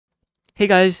Hey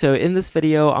guys, so in this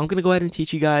video, I'm going to go ahead and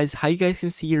teach you guys how you guys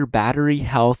can see your battery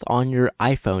health on your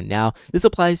iPhone. Now, this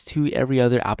applies to every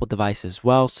other Apple device as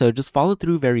well, so just follow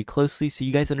through very closely so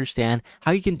you guys understand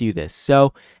how you can do this.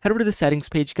 So head over to the settings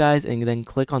page, guys, and then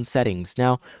click on settings.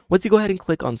 Now, once you go ahead and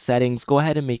click on settings, go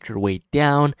ahead and make your way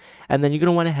down, and then you're going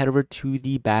to want to head over to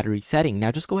the battery setting.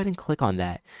 Now, just go ahead and click on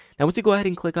that. Now, once you go ahead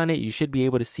and click on it, you should be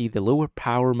able to see the lower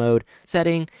power mode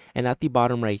setting, and at the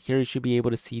bottom right here, you should be able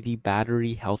to see the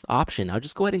battery health option. Now,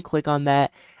 just go ahead and click on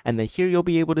that, and then here you'll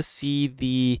be able to see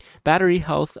the battery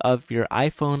health of your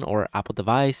iPhone or Apple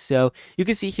device. So you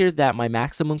can see here that my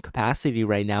maximum capacity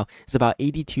right now is about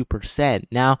 82%.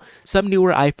 Now, some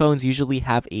newer iPhones usually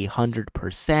have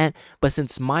 100%, but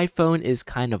since my phone is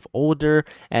kind of older,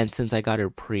 and since I got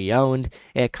it pre-owned,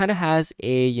 it kind of has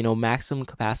a maximum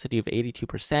capacity of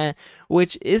 82%,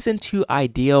 which isn't too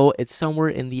ideal. It's somewhere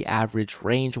in the average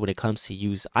range when it comes to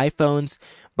used iPhones,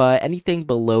 but anything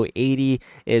below 80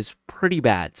 is pretty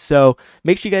bad. So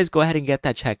make sure you guys go ahead and get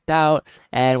that checked out.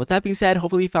 And with that being said,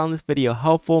 hopefully you found this video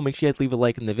helpful. Make sure you guys leave a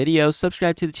like in the video,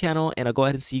 subscribe to the channel, and I'll go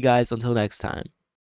ahead and see you guys until next time.